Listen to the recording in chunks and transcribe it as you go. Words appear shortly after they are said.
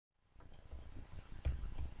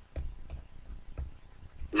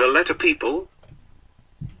The Letter People?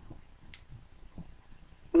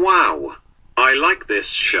 Wow. I like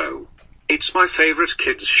this show. It's my favorite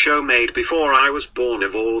kids show made before I was born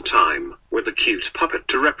of all time, with a cute puppet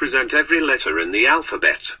to represent every letter in the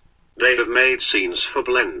alphabet. They have made scenes for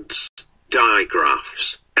blends,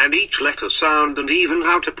 digraphs, and each letter sound and even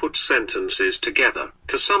how to put sentences together.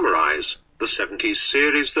 To summarize, the 70s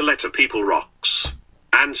series The Letter People rocks.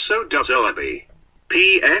 And so does Oabi.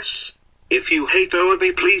 P.S. If you hate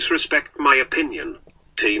Oabi, please respect my opinion.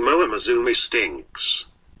 Team Oamazumi stinks.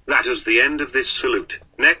 That is the end of this salute.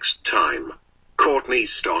 Next time, Courtney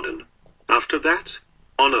Stodden. After that,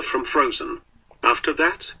 Honor from Frozen. After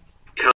that,